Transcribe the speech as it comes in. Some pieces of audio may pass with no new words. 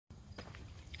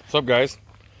What's up, guys?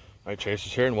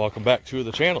 NightChasers here, and welcome back to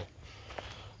the channel.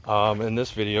 In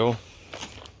this video,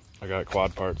 I got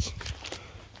quad parts,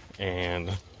 and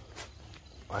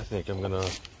I think I'm gonna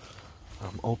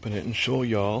open it and show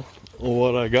y'all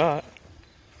what I got.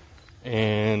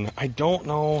 And I don't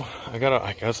know. I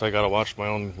guess I gotta watch my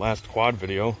own last quad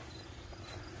video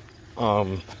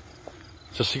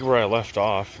to see where I left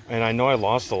off. And I know I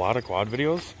lost a lot of quad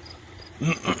videos.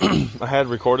 I had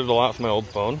recorded a lot from my old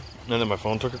phone, and then my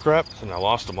phone took a crap, and I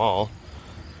lost them all.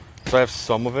 So I have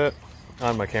some of it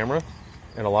on my camera,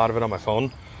 and a lot of it on my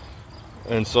phone.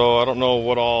 And so I don't know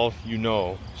what all you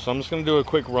know. So I'm just gonna do a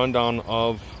quick rundown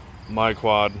of my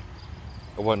quad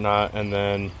and whatnot, and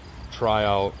then try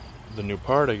out the new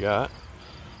part I got,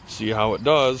 see how it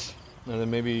does, and then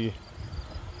maybe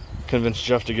convince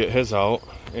Jeff to get his out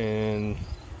and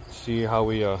see how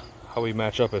we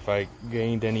match up, if I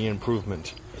gained any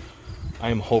improvement.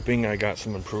 I'm hoping I got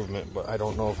some improvement, but I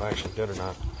don't know if I actually did or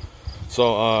not.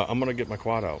 So I'm gonna get my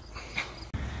quad out.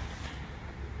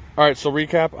 Alright, so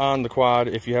recap on the quad.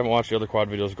 If you haven't watched the other quad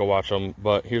videos, go watch them,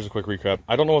 but here's a quick recap.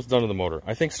 I don't know what's done to the motor.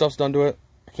 I think stuff's done to it.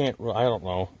 I don't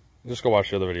know. Just go watch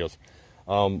the other videos.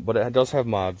 But it does have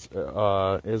mods.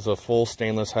 It is a full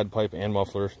stainless head pipe and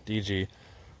muffler, DG.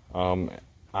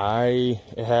 I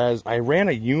ran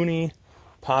a uni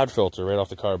pod filter right off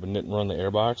the carb and didn't run the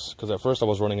airbox, because at first I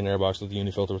was running an airbox with the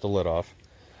uni filter with the lid off,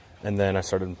 and then I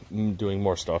started doing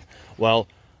more stuff. Well,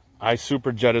 I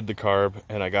super jetted the carb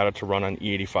and I got it to run on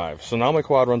E85. So now my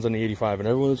quad runs on E85, and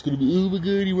everyone's going to be, oh my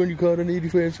god, you run your quad on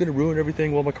E85, it's going to ruin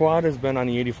everything. Well, my quad has been on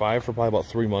E85 for probably about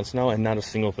 3 months now, and not a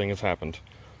single thing has happened.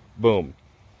 Boom.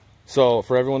 So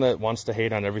for everyone that wants to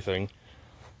hate on everything,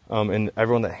 and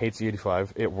everyone that hates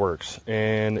E85, it works.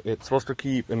 And it's supposed to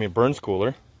keep, it burns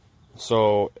cooler,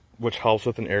 so, which helps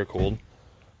with an air cooled.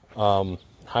 Higher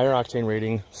octane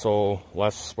rating, so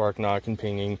less spark knock and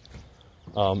pinging.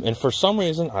 And for some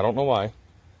reason, I don't know why,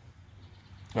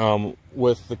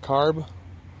 with the carb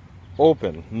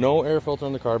open, no air filter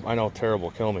on the carb, I know, terrible,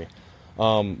 kill me.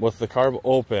 With the carb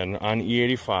open on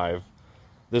E85,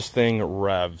 this thing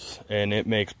revs and it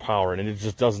makes power, and it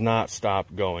just does not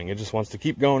stop going. It just wants to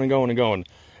keep going and going and going.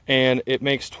 And it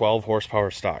makes 12 horsepower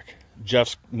stock.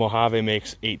 Jeff's Mojave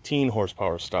makes 18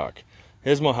 horsepower stock.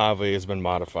 His Mojave has been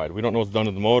modified. We don't know what's done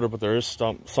to the motor, but there is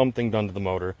something done to the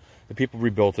motor. The people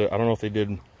rebuilt it. I don't know if they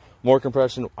did more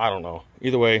compression. I don't know.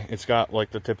 Either way, it's got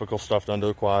like the typical stuff done to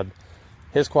the quad.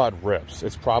 His quad rips.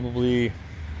 It's probably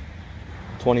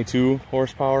 22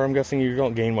 horsepower. I'm guessing you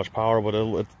don't gain much power, but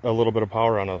a little bit of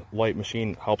power on a light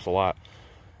machine helps a lot.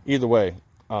 Either way,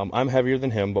 I'm heavier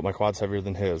than him, but my quad's heavier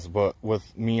than his. But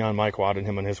with me on my quad and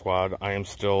him on his quad, I am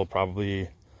still probably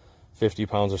 50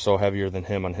 pounds or so heavier than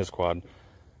him on his quad,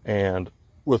 and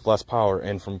with less power.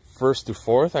 And from first to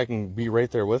fourth, I can be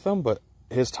right there with him, but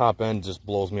his top end just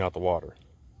blows me out the water.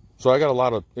 So I got a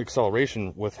lot of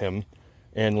acceleration with him,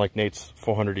 and like Nate's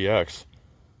 400EX,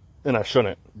 and I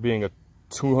shouldn't, being a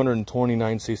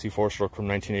 229cc four-stroke from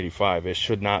 1985. It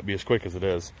should not be as quick as it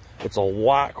is. It's a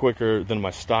lot quicker than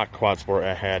my stock Quadsport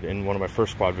I had in one of my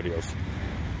first quad videos.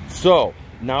 So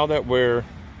now that we're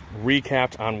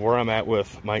recapped on where I'm at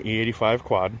with my E85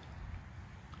 quad,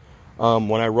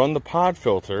 when I run the pod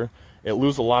filter, it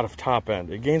loses a lot of top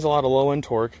end. It gains a lot of low end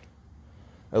torque,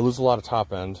 it loses a lot of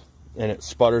top end, and it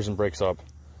sputters and breaks up.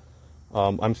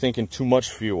 I'm thinking too much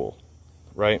fuel,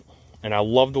 right? And I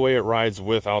love the way it rides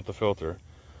without the filter.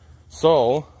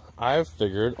 So I've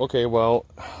figured, okay, well,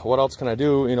 what else can I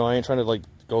do? You know, I ain't trying to like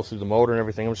go through the motor and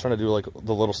everything. I'm just trying to do like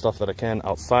the little stuff that I can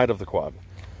outside of the quad.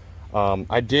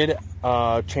 I did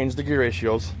change the gear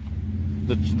ratios,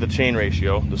 the chain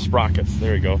ratio, the sprockets.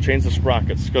 There you go. Change the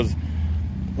sprockets, because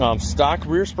stock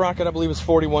rear sprocket, I believe, is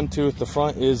 41 tooth. The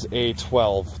front is a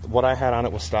 12. What I had on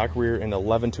it was stock rear and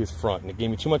 11 tooth front, and it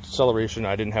gave me too much acceleration.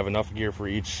 I didn't have enough gear for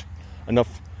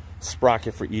enough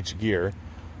sprocket for each gear.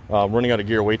 Running out of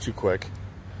gear way too quick.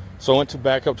 So I went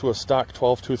back up to a stock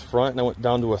 12 tooth front, and I went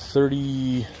down to a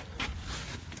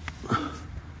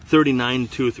 39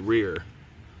 tooth rear.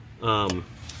 And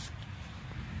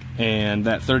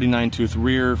that 39 tooth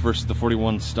rear versus the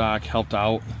 41 stock helped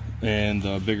out, and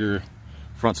the bigger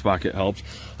front sprocket helped.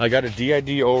 I got a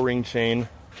DID O-ring chain,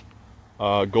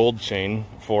 gold chain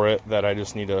for it, that I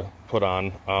just need to put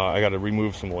on. I got to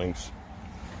remove some links.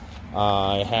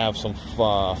 I have some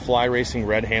Fly Racing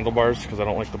red handlebars because I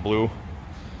don't like the blue.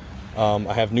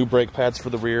 I have new brake pads for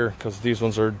the rear because these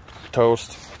ones are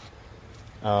toast.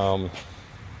 What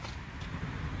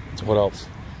else?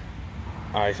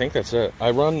 I think that's it.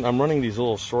 I'm running these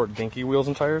little short dinky wheels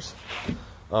and tires.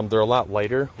 They're a lot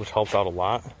lighter, which helps out a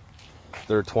lot.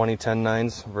 They're 2010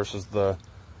 9s versus the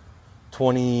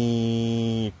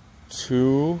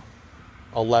 22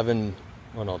 11,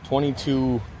 oh no,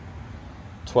 22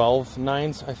 12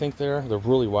 9s, I think they're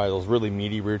really wide, those really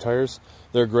meaty rear tires.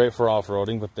 They're great for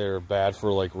off-roading, but they're bad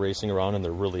for like racing around, and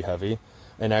they're really heavy.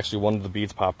 And actually one of the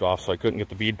beads popped off, so I couldn't get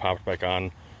the bead popped back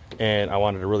on, and I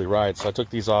wanted to really ride, so I took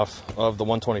these off of the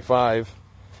 125,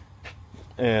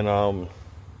 and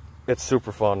it's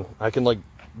super fun. I can like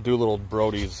do little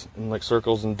brodies and like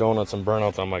circles and donuts and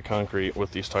burnouts on my concrete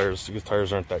with these tires. These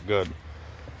tires aren't that good,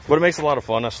 but it makes it a lot of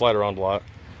fun. I slide around a lot,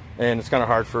 and it's kind of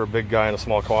hard for a big guy in a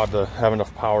small quad to have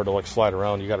enough power to like slide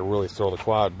around. You got to really throw the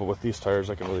quad, but with these tires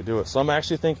I can really do it. So I'm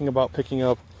actually thinking about picking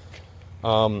up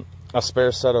a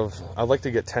spare set of, I'd like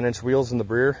to get 10-inch wheels in the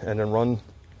rear and then run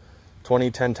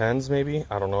 20 10-10s maybe,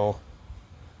 I don't know,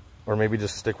 or maybe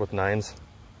just stick with 9s.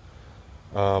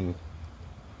 Yeah,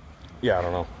 I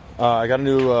don't know. I got a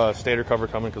new stator cover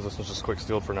coming because this one's just quick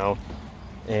steeled for now,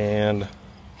 and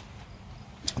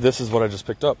this is what I just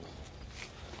picked up.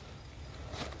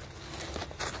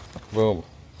 Boom.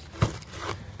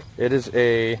 It is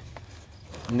a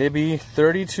Nibbi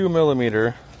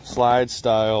 32mm slide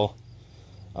style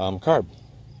carb,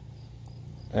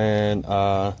 and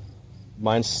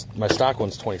my stock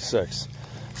one's 26,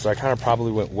 so I kind of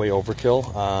probably went way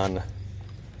overkill on,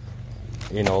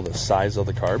 you know, the size of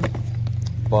the carb,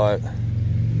 but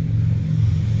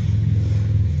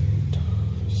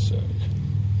sick.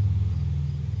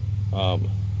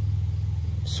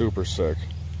 Super sick.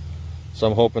 So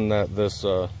I'm hoping that this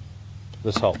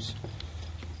this helps.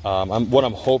 What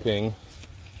I'm hoping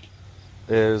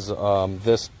is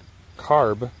this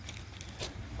carb,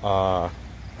 the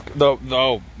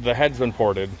head's been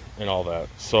ported and all that,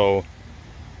 so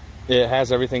it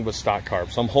has everything but stock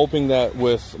carb. So I'm hoping that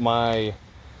with my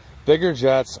bigger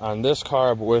jets on this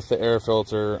carb with the air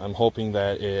filter, I'm hoping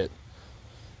that it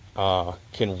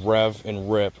can rev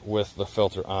and rip with the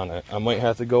filter on it. I might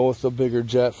have to go with the bigger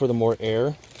jet for the more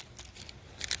air.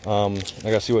 I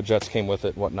gotta see what jets came with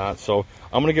it, whatnot. So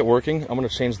I'm gonna get working. I'm gonna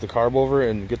change the carb over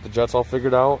and get the jets all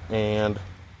figured out, and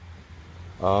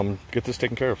get this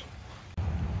taken care of.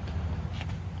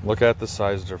 Look at the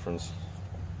size difference,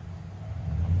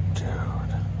 dude.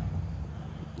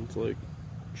 It's like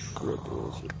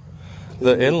triple.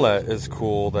 The inlet is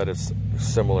cool that it's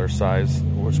similar size,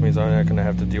 which means I'm not gonna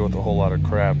have to deal with a whole lot of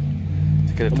crap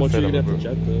to get it to fit on the boot. How much are you gonna have to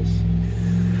jet this?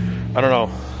 I don't know.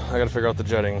 I gotta figure out the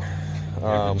jetting.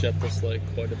 Jet this like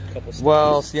quite a couple steps.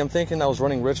 Well, see, I'm thinking I was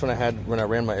running rich when I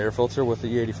ran my air filter with the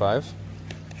E85.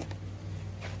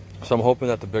 So I'm hoping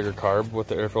that the bigger carb with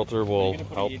the air filter will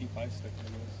help. E85 sticker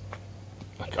in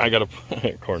this? I got a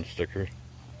corn sticker.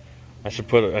 I should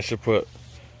put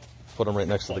them right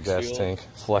next to the gas tank.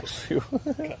 Flex fuel.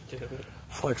 God damn it.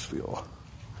 Flex fuel.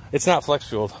 It's not flex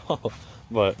fuel though,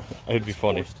 but it'd be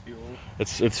funny. Forced fuel.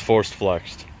 It's forced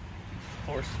flexed.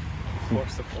 Force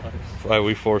the flex.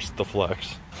 We forced the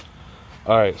flex.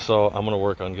 All right, so I'm gonna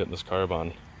work on getting this carb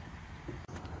on.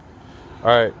 All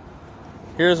right,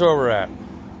 here's where we're at.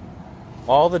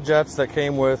 All the jets that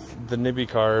came with the Nibbi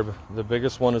carb, the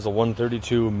biggest one is a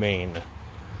 132 main.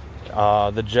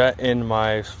 The jet in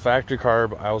my factory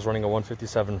carb, I was running a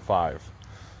 157.5.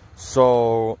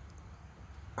 So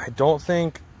I don't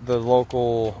think the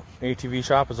local ATV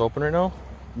shop is open right now,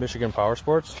 Michigan Power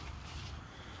Sports,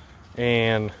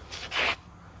 and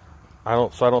I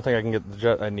don't think I can get the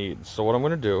jet I need. So what I'm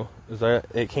going to do is that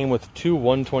it came with two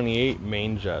 128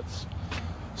 main jets.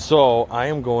 So I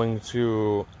am going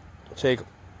to take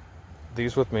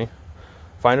these with me,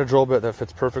 find a drill bit that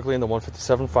fits perfectly in the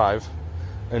 157.5,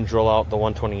 and drill out the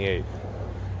 128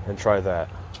 and try that.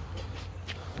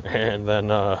 And then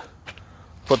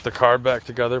put the carb back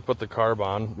together, put the carb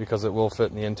on because it will fit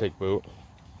in the intake boot,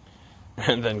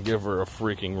 and then give her a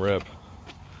freaking rip.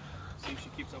 See if she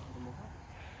keeps up with the Mojave?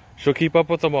 She'll keep up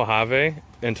with the Mojave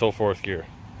until 4th gear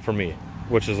for me,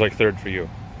 which is like 3rd for you.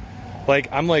 Like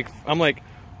I'm like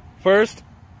first,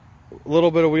 a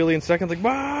little bit of wheelie, and second, like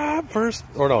first,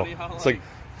 or no, it's like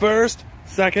first,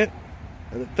 second,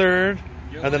 and then 3rd,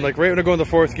 and then like right when I go in the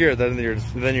 4th gear, then you're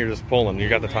just pulling. You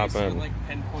got the top end. Like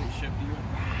pinpoint shift.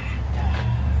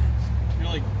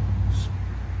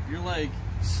 You're like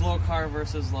slow car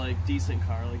versus like decent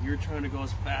car. Like you're trying to go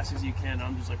as fast as you can.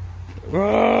 I'm just like.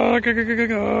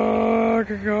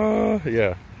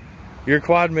 Yeah, your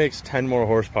quad makes 10 more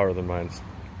horsepower than mine.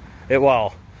 It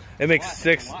makes what?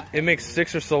 6. It makes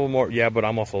 6 or so more. Yeah, but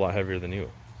I'm also a lot heavier than you.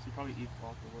 So you probably eat the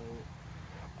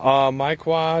weight. My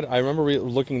quad, I remember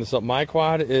looking this up. My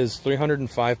quad is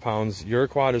 305 pounds. Your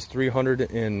quad is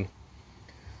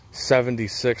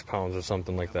 376 pounds or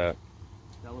something like that.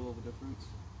 Is that a little bit of difference?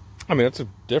 I mean, that's a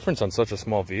difference on such a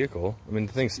small vehicle. I mean,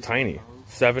 the thing's tiny.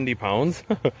 70 pounds?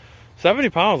 70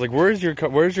 pounds. Like, where's your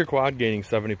quad gaining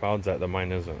 70 pounds at that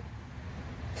mine isn't?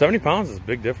 70 pounds is a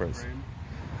big difference. Frame.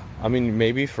 I mean,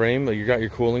 maybe frame. You got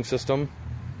your cooling system.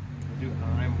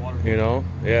 I'm water. You know?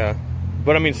 Yeah.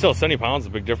 But, I mean, still, 70 pounds is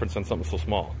a big difference on something so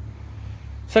small.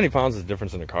 70 pounds is a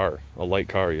difference in a car. A light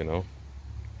car, you know?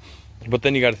 But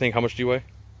then you got to think, how much do you weigh?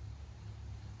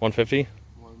 150?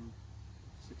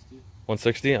 160.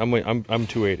 160? I'm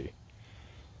 280.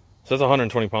 So that's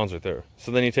 120 pounds right there.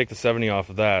 So then you take the 70 off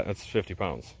of that, that's 50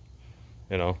 pounds.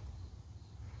 You know?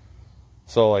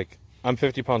 So, like, I'm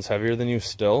 50 pounds heavier than you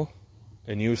still,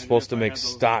 and you're supposed to make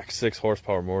stock 6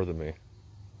 horsepower more than me.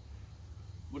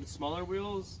 Would smaller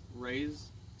wheels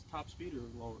raise top speed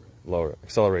or lower it? Lower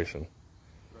acceleration.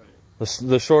 Right.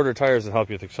 The shorter tires that help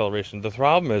you with acceleration. The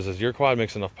problem is your quad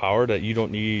makes enough power that you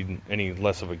don't need any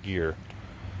less of a gear.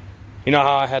 You know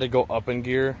how I had to go up in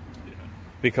gear?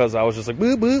 Because I was just like,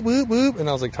 boop, boop, boop, boop, and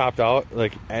I was like topped out,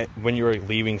 like when you were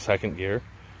leaving second gear.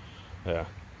 Yeah.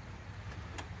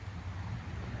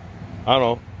 I don't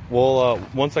know. Well,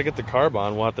 once I get the carb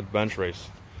on, we'll have to bench race.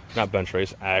 Not bench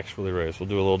race, actually race. We'll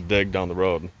do a little dig down the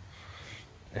road.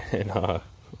 And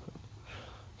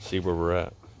see where we're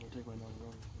at.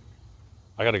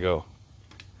 I gotta go.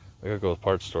 I gotta go to the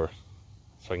parts store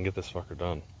so I can get this fucker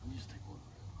done.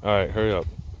 Alright, hurry up.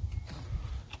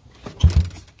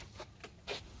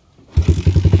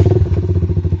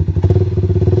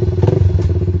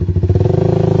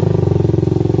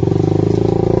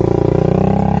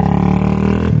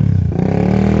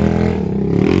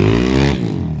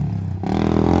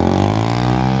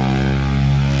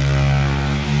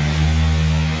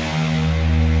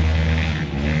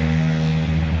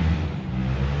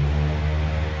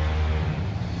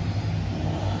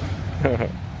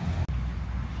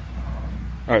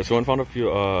 Alright, so I found a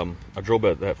few, a drill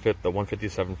bit that fit the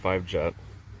 157.5 jet.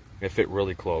 It fit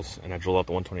really close, and I drilled out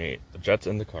the 128. The jet's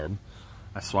in the carb.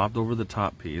 I swapped over the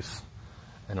top piece,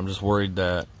 and I'm just worried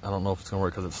that, I don't know if it's going to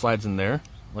work because it slides in there,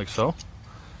 like so.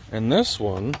 And this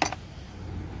one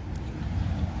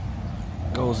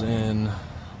goes in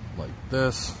like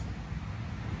this,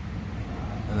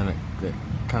 and then it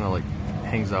kind of like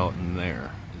hangs out in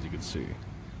there, as you can see.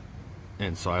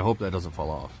 And so I hope that doesn't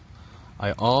fall off.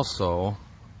 I also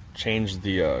changed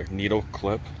the needle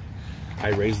clip.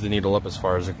 I raised the needle up as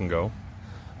far as it can go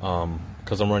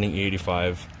because I'm running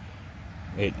E85.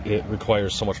 It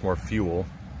requires so much more fuel.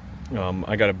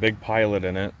 I got a big pilot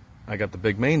in it. I got the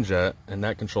big main jet, and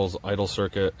that controls the idle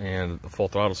circuit and the full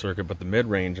throttle circuit, but the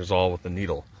mid-range is all with the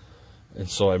needle. And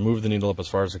so I moved the needle up as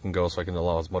far as it can go so I can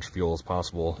allow as much fuel as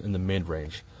possible in the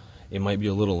mid-range. It might be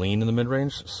a little lean in the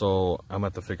mid-range, so I'm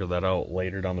going to have to figure that out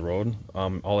later down the road.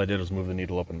 All I did was move the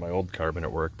needle up in my old carb, and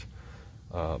it worked.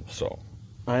 So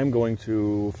I'm going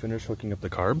to finish hooking up the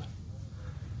carb,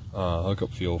 hook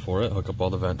up fuel for it, hook up all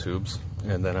the vent tubes,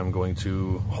 and then I'm going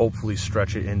to hopefully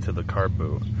stretch it into the carb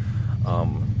boot.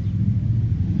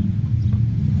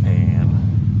 And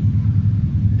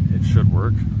it should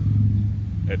work.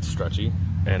 It's stretchy,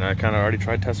 and I kind of already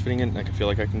tried test fitting it, and I can feel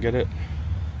like I can get it.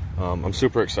 I'm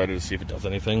super excited to see if it does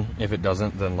anything. If it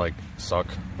doesn't, then like suck,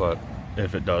 but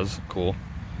if it does, cool.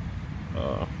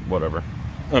 Whatever.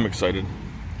 I'm excited.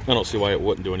 I don't see why it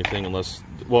wouldn't do anything unless,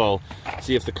 well,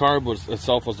 see, if the carb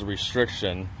itself was the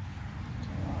restriction,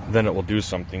 then it will do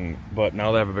something. But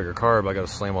now that I have a bigger carb, I got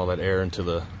to slam all that air into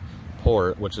the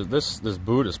port, which is this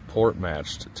boot is port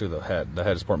matched to the head. The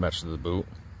head is port matched to the boot,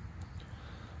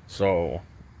 so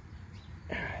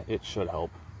it should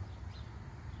help.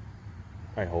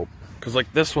 I hope. Because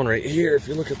like this one right here, if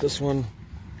you look at this one,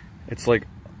 it's like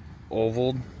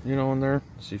ovaled, you know, in there.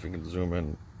 Let's see if we can zoom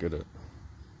in, get it.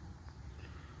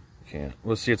 Can't.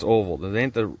 Let's see, it's oval.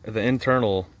 The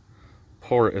internal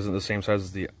port isn't the same size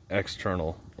as the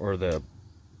external or the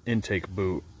intake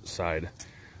boot side,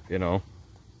 you know.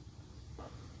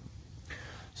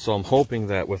 So I'm hoping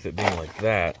that with it being like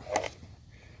that,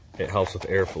 it helps with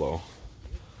airflow.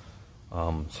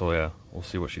 So yeah, we'll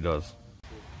see what she does.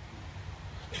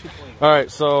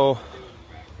 Alright, so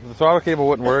the throttle cable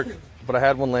wouldn't work, but I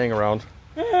had one laying around.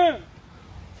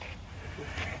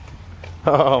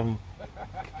 So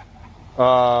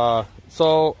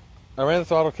I ran the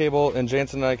throttle cable, and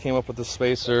Jansen and I came up with the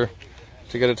spacer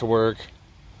to get it to work.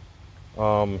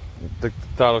 The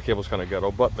throttle cable's kind of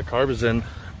ghetto, but the carb is in,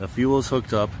 the fuel is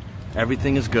hooked up,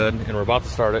 everything is good, and we're about to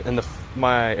start it. And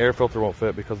my air filter won't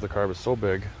fit because the carb is so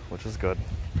big, which is good.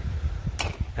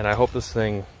 And I hope this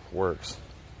thing works.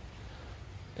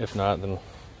 If not, then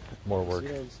more work.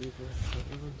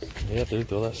 Yeah, dude,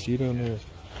 throw that seat on there.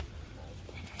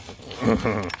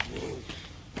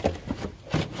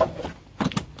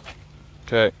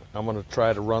 Okay, I'm gonna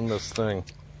try to run this thing.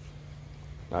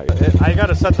 I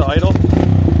gotta set the idle,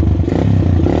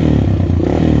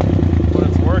 but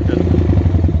it's working.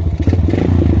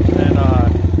 And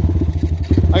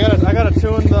I gotta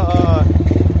tune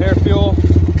the air fuel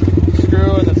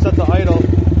screw and then set the idle.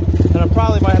 And I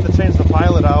probably might have to change the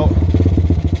pilot out,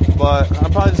 but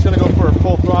I'm probably just gonna go for a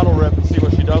full throttle rip and see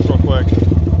what she does real quick.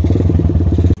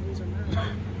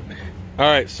 All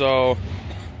right, so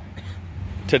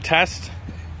to test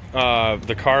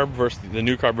the carb versus the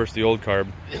new carb versus the old carb,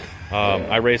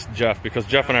 I raced Jeff because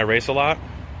Jeff and I race a lot.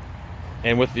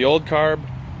 And with the old carb,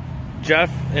 Jeff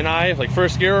and I, like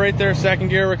first gear right there, second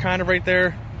gear we're kind of right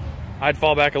there. I'd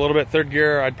fall back a little bit. Third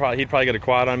gear, he'd probably get a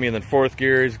quad on me, and then fourth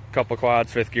gear, he's a couple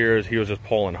quads. Fifth gear, he was just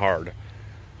pulling hard.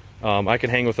 I could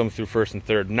hang with him through first and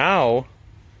third. Now,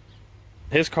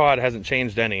 his quad hasn't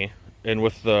changed any, and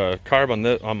with the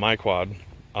carb on my quad,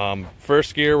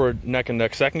 first gear we're neck and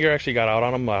neck. Second gear actually got out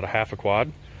on him about a half a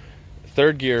quad.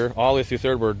 Third gear, all the way through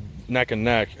third, we're neck and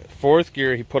neck. Fourth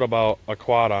gear, he put about a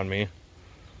quad on me,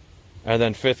 and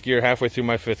then fifth gear, halfway through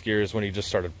my fifth gear is when he just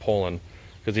started pulling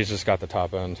because he's just got the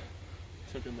top end.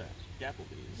 Took him to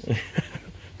Gapplebee's.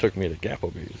 Took me to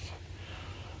Gapplebee's.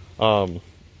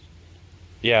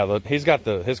 Yeah,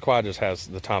 his quad just has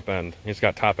the top end. He's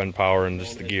got top end power and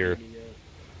just the gear.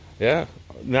 Yeah,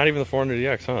 not even the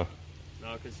 400EX, huh?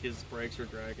 No, because his brakes were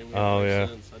dragging me. Oh yeah.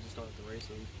 Sense. I just don't have to race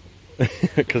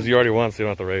him. Because you already won, so you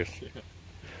don't have to race.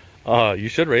 Yeah. You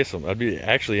should race him. That'd be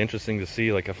actually interesting to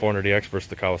see like a 400EX versus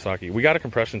the Kawasaki. We got a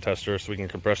compression tester, so we can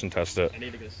compression test it. I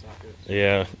need to get a socket.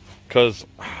 Yeah, because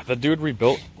the dude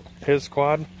rebuilt his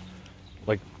quad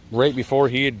like right before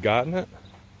he had gotten it,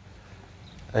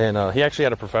 and he actually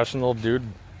had a professional dude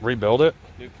rebuild it.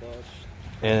 New clutch.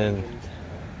 And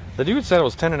the dude said it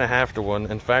was 10.5 to 1,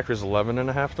 and factory's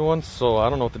 11.5 to 1. So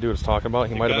I don't know what the dude was talking about.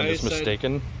 He might have been just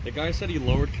mistaken. The guy said he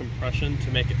lowered compression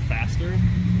to make it faster.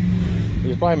 He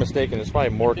was probably mistaken. It's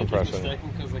probably more I think compression. He's mistaken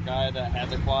because the guy that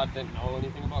had the quad didn't know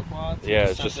anything about quads. Yeah,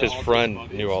 it's just his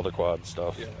friend knew all the quad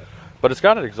stuff. Yeah. But it's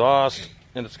got an exhaust,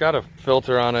 and it's got a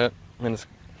filter on it, and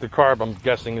the carb, I'm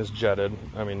guessing, is jetted.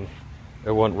 I mean,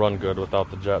 it wouldn't run good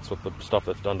without the jets, with the stuff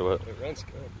that's done to it. It runs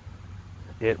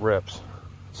good. It rips.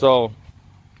 So,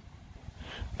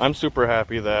 I'm super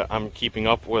happy that I'm keeping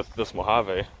up with this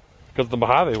Mojave, because the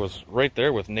Mojave was right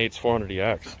there with Nate's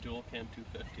 400EX. Dual cam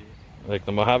 250. Like,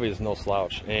 the Mojave is no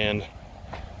slouch, and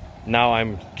now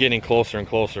I'm getting closer and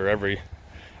closer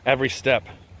every step.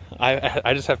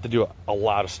 I just have to do a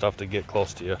lot of stuff to get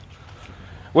close to you,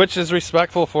 which is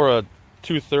respectful for a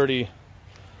 230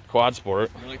 Quadsport.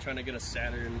 I'm really trying to get a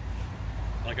Saturn,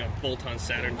 like a bolt-on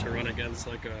Saturn, to run against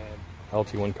like a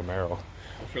LT1 Camaro.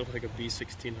 Or like a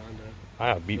B16 Honda. I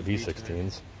have beat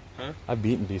V16s. Huh? I've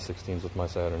beaten V16s with my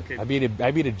Saturn. Okay. I beat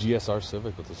a GSR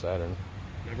Civic with the Saturn.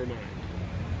 Never mind.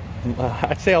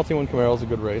 I'd say LT1 Camaro is a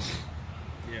good race.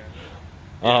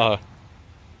 Yeah.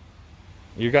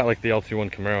 You got like the LT1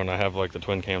 Camaro, and I have like the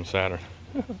twin cam Saturn.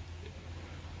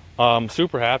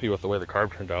 Super happy with the way the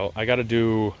carb turned out. I got to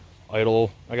do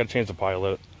idle. I got to change the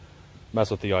pilot,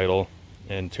 mess with the idle,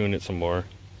 and tune it some more.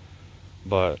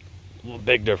 But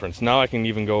big difference. Now I can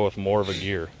even go with more of a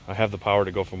gear. I have the power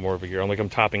to go for more of a gear. I'm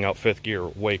topping out fifth gear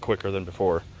way quicker than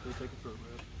before. We'll take it for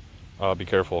a rip. Be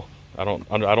careful. I don't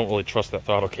really trust that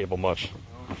throttle cable much.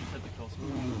 Oh, just hit the kill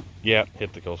switch. Yeah,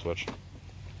 hit the kill switch.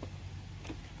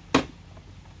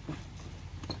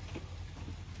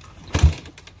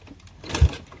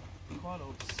 Quad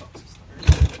sucks.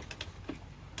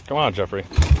 Come on, Jeffrey.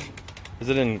 Is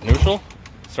it in neutral?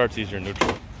 It starts easier in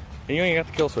neutral. And you ain't got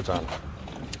the kill switch on.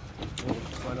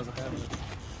 Why doesn't have it?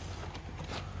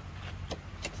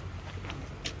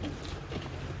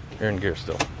 You're in gear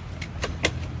still.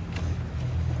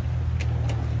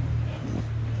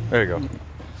 There you go.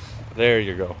 There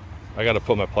you go. I gotta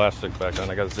put my plastic back on.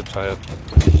 I gotta zip tie it.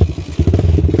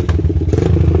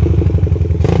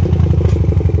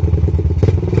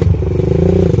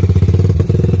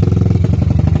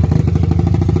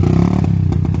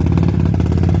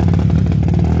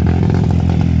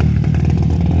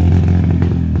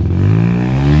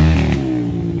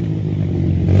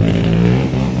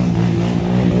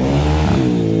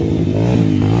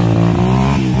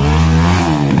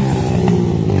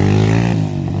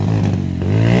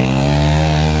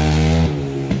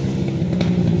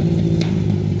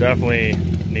 Definitely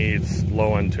needs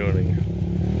low end tuning.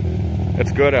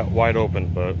 It's good at wide open,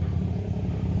 but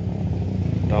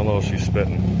down low she's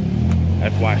spitting.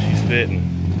 That's why she's spitting.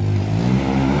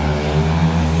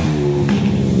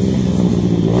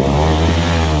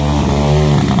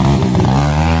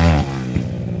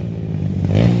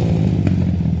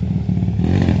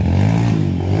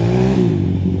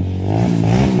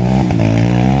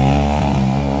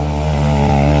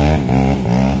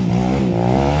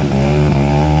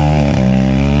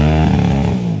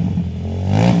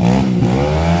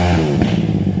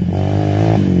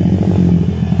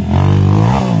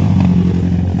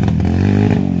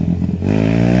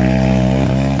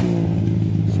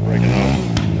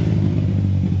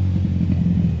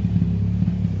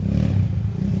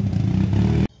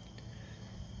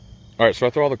 right, so I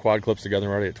throw all the quad clips together.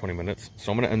 We're already at 20 minutes.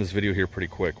 So I'm going to end this video here pretty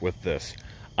quick with this.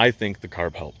 I think the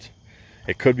carb helped.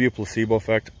 It could be a placebo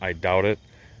effect. I doubt it.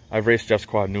 I've raced Jeff's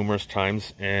quad numerous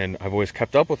times, and I've always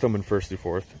kept up with him in first through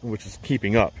fourth, which is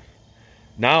keeping up.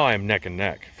 Now I'm neck and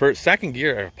neck. For second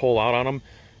gear, I pull out on him.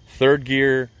 Third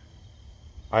gear,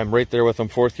 I'm right there with him.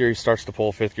 Fourth gear, he starts to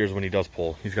pull. Fifth gear is when he does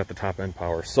pull. He's got the top end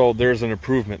power. So there's an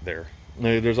improvement there.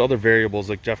 There's other variables,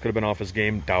 like Jeff could have been off his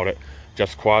game. Doubt it.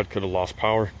 Jeff's quad could have lost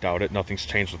power. Doubt it. Nothing's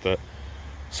changed with it.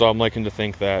 So I'm liking to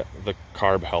think that the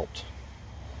carb helped.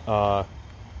 I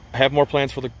have more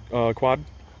plans for the quad.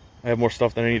 I have more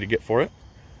stuff that I need to get for it.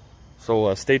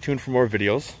 So stay tuned for more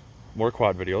videos, more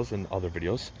quad videos and other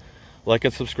videos. Like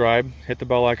and subscribe. Hit the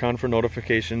bell icon for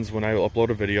notifications when I upload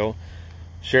a video.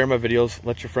 Share my videos.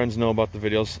 Let your friends know about the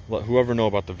videos. Let whoever know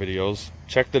about the videos.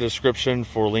 Check the description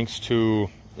for links to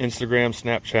Instagram,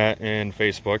 Snapchat, and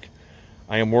Facebook.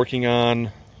 I am working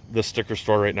on the sticker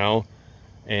store right now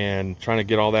and trying to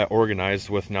get all that organized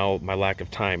with now my lack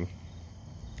of time.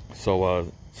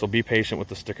 So be patient with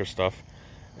the sticker stuff,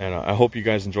 and I hope you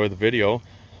guys enjoy the video.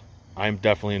 I'm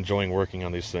definitely enjoying working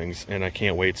on these things, and I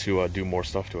can't wait to do more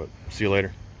stuff to it. See you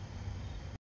later.